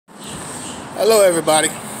Hello everybody,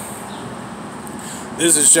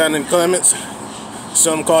 this is Shannon Clements.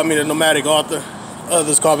 Some call me the nomadic author,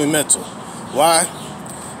 others call me mental. Why?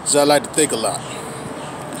 Because I like to think a lot.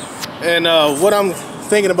 And what I'm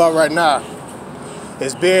thinking about right now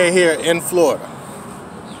is being here in Florida.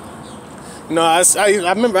 You know, I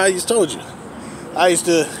remember I just told you, I used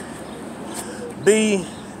to be,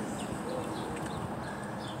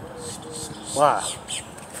 wow,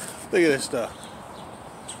 look at this stuff.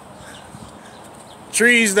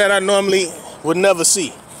 Trees that I normally would never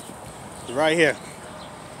see, right here.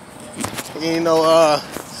 You know, a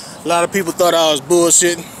lot of people thought I was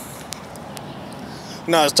bullshitting.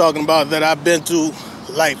 You know, I was talking about that I've been to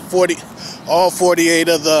like all 48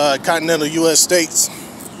 of the continental U.S. states,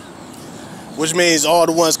 which means all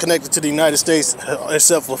the ones connected to the United States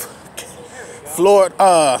except for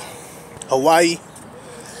Florida, Hawaii,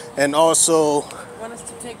 and also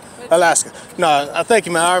Alaska. No, thank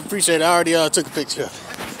you, man. I appreciate it. I already took a picture.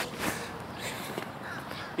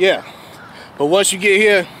 Yeah, but once you get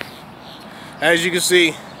here, as you can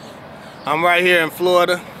see, I'm right here in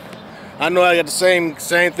Florida. I know I got the same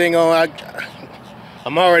thing on.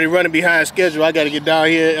 I'm already running behind schedule. I got to get down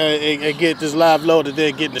here and get this live loaded,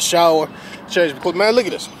 then get in the shower, change. Man, look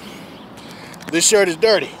at this. This shirt is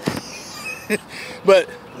dirty. But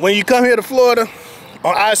when you come here to Florida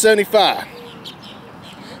on I-75,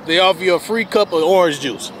 they offer you a free cup of orange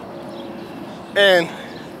juice. And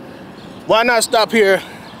why not stop here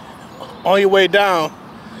on your way down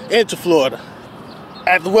into Florida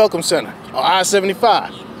at the Welcome Center on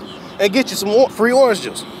I-75 and get you some free orange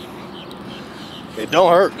juice? It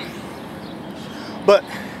don't hurt. But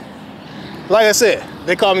like I said,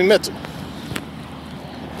 they call me mental.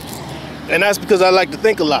 And that's because I like to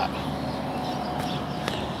think a lot.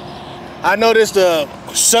 I know this the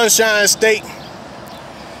Sunshine State,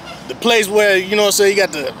 the place where, you know what I'm saying, you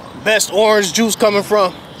got the best orange juice coming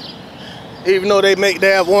from. Even though they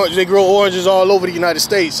grow oranges all over the United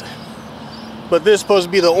States. But this is supposed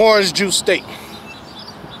to be the orange juice state.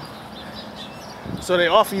 So they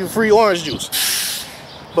offer you free orange juice.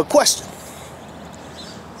 But question,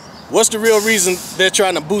 what's the real reason they're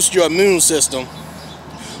trying to boost your immune system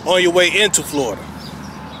on your way into Florida?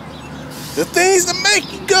 The things that make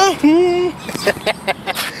you go,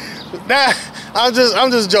 Nah, I'm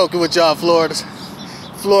just joking with y'all Florida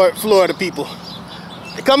people.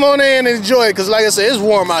 Come on in and enjoy it, because like I said, it's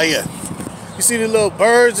warm out here. You see the little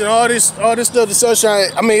birds and all this stuff, the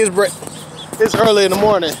sunshine. I mean, it's early in the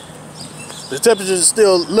morning. The temperature is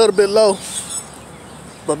still a little bit low.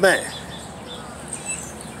 But man,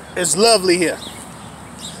 it's lovely here.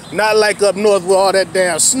 Not like up north where all that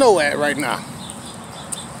damn snow at right now.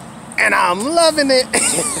 And I'm loving it.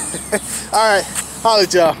 All right, holla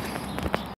at y'all.